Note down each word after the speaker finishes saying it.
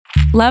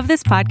Love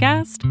this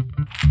podcast?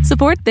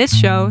 Support this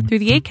show through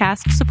the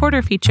Acast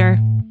supporter feature.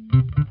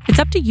 It's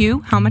up to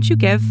you how much you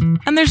give,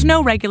 and there's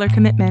no regular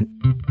commitment.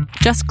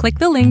 Just click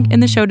the link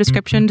in the show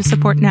description to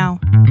support now.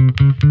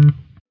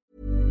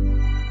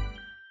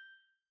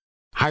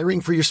 Hiring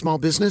for your small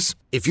business?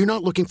 If you're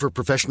not looking for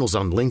professionals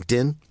on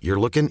LinkedIn, you're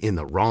looking in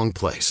the wrong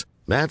place.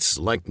 That's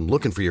like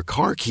looking for your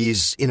car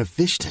keys in a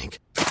fish tank.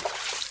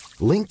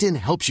 LinkedIn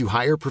helps you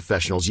hire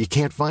professionals you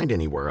can't find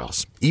anywhere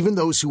else, even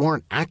those who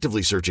aren't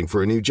actively searching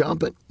for a new job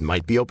but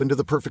might be open to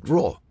the perfect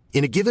role.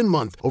 In a given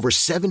month, over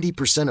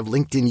 70% of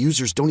LinkedIn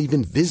users don't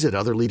even visit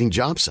other leading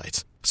job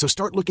sites. So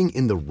start looking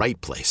in the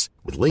right place.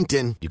 With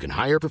LinkedIn, you can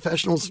hire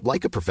professionals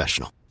like a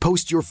professional.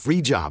 Post your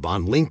free job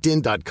on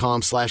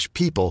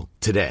linkedin.com/people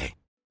today.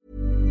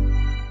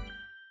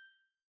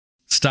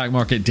 Stock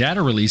market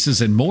data releases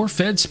and more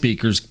Fed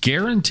speakers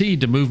guaranteed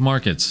to move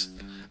markets.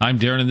 I'm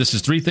Darren, and this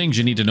is 3 things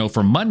you need to know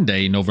for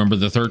Monday, November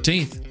the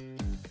 13th.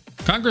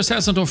 Congress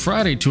has until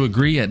Friday to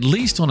agree at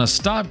least on a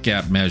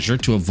stopgap measure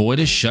to avoid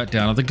a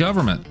shutdown of the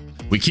government.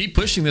 We keep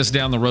pushing this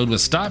down the road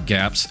with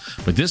stopgaps,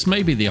 but this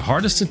may be the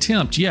hardest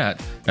attempt yet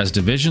as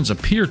divisions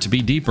appear to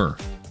be deeper.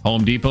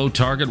 Home Depot,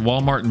 Target,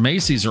 Walmart, and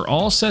Macy's are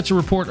all set to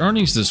report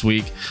earnings this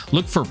week.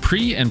 Look for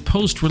pre- and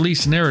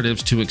post-release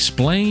narratives to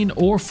explain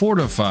or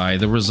fortify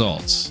the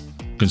results.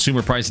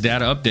 Consumer price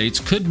data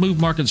updates could move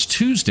markets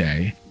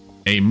Tuesday.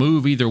 A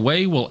move either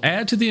way will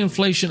add to the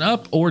inflation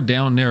up or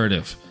down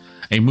narrative.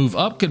 A move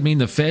up could mean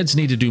the Feds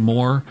need to do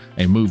more.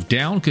 A move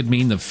down could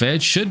mean the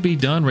Fed should be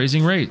done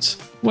raising rates.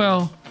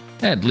 Well,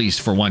 at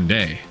least for one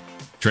day.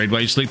 Trade while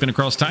you're sleeping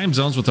across time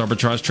zones with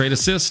Arbitrage Trade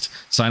Assist.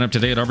 Sign up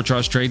today at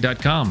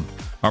arbitragetrade.com.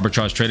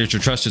 Arbitrage Trade is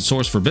your trusted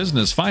source for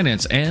business,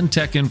 finance, and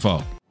tech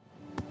info.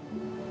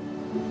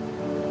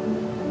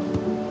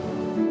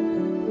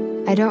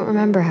 I don't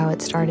remember how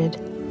it started.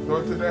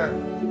 Go to that.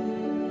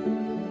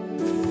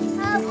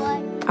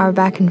 Our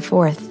back and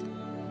forth.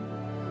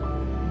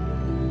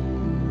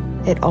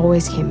 It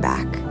always came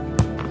back.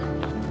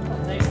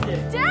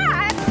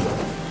 Dad!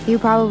 You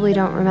probably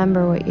don't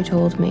remember what you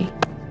told me.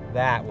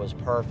 That was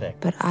perfect.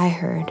 But I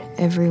heard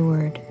every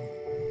word.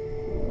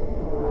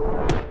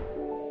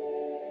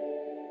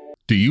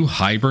 Do you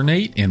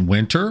hibernate in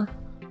winter?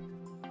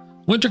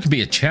 Winter can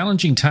be a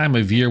challenging time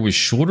of year with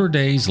shorter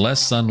days,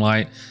 less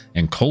sunlight,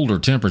 and colder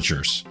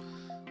temperatures.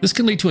 This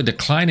can lead to a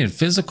decline in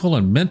physical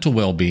and mental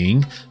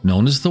well-being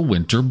known as the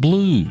winter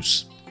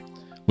blues.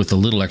 With a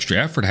little extra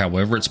effort,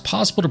 however, it's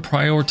possible to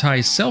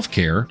prioritize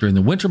self-care during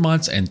the winter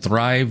months and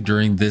thrive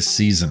during this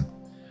season.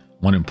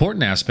 One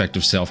important aspect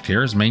of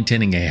self-care is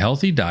maintaining a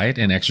healthy diet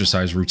and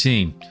exercise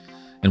routine.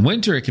 In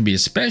winter, it can be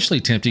especially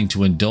tempting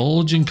to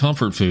indulge in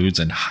comfort foods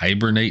and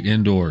hibernate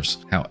indoors.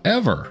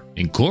 However,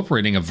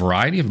 incorporating a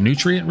variety of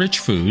nutrient-rich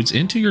foods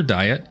into your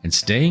diet and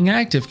staying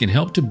active can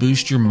help to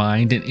boost your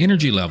mind and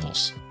energy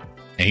levels.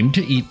 Aim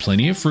to eat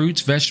plenty of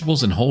fruits,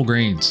 vegetables, and whole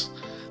grains.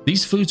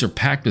 These foods are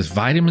packed with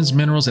vitamins,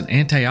 minerals, and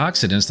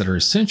antioxidants that are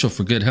essential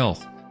for good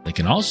health. They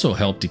can also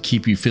help to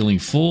keep you feeling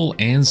full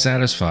and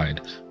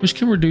satisfied, which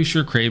can reduce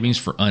your cravings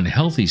for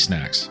unhealthy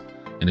snacks.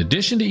 In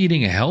addition to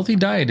eating a healthy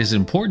diet, it is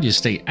important to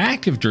stay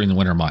active during the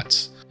winter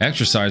months.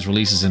 Exercise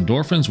releases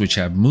endorphins, which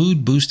have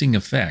mood-boosting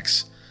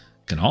effects.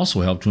 It can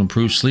also help to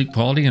improve sleep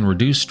quality and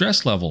reduce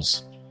stress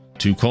levels.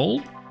 Too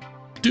cold?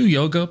 Do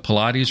yoga,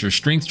 Pilates, or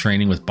strength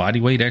training with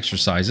bodyweight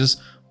exercises,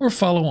 or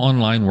follow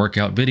online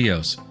workout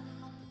videos.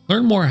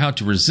 Learn more how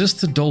to resist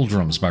the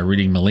doldrums by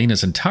reading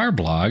Melina's entire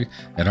blog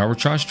at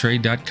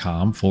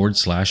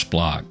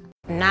arbitragetrade.com/blog.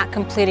 Not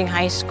completing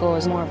high school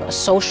is more of a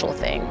social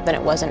thing than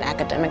it was an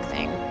academic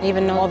thing.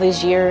 Even though all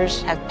these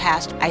years have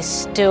passed, I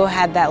still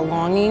had that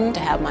longing to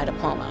have my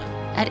diploma.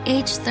 At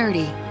age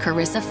 30,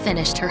 Carissa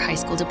finished her high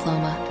school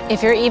diploma.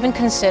 If you're even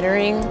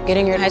considering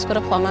getting your high school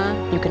diploma,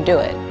 you can do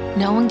it.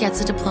 No one gets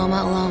a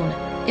diploma alone.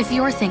 If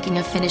you're thinking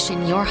of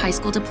finishing your high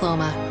school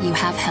diploma, you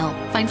have help.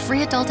 Find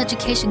free adult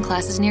education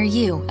classes near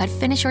you at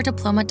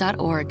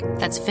finishyourdiploma.org.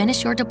 That's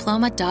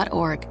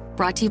finishyourdiploma.org.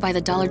 Brought to you by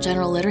the Dollar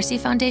General Literacy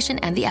Foundation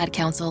and the Ad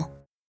Council.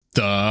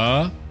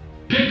 The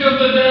pick of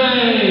the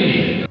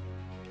day!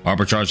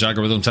 Arbitrage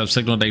algorithms have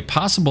signaled a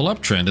possible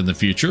uptrend in the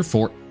future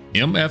for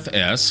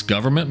MFS,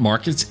 Government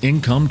Markets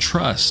Income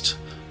Trust.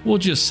 We'll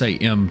just say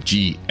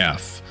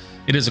MGF.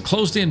 It is a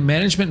closed-end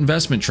management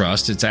investment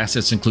trust. Its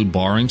assets include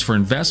borrowings for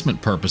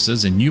investment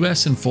purposes in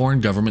U.S. and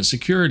foreign government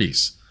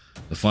securities.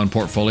 The fund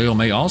portfolio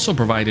may also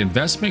provide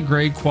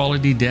investment-grade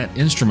quality debt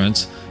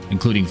instruments,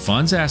 including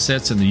funds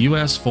assets in the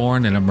U.S.,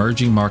 foreign, and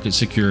emerging market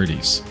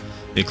securities.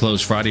 It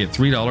closed Friday at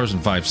 $3.05,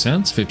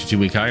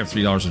 52-week high of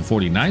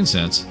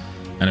 $3.49,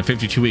 and a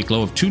 52-week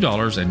low of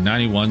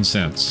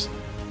 $2.91.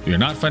 We are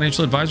not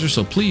financial advisors,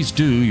 so please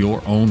do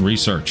your own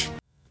research.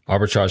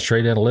 Arbitrage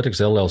Trade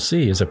Analytics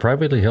LLC is a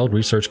privately held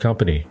research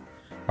company.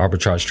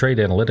 Arbitrage Trade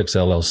Analytics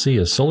LLC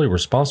is solely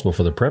responsible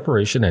for the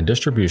preparation and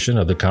distribution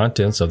of the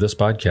contents of this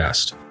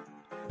podcast.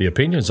 The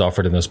opinions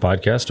offered in this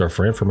podcast are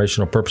for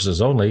informational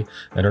purposes only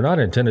and are not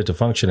intended to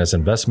function as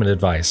investment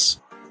advice.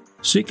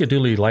 Seek a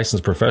duly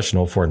licensed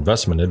professional for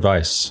investment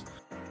advice.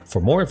 For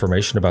more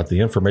information about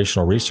the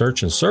informational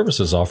research and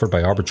services offered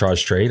by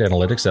Arbitrage Trade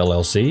Analytics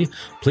LLC,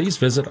 please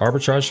visit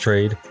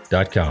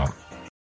arbitragetrade.com.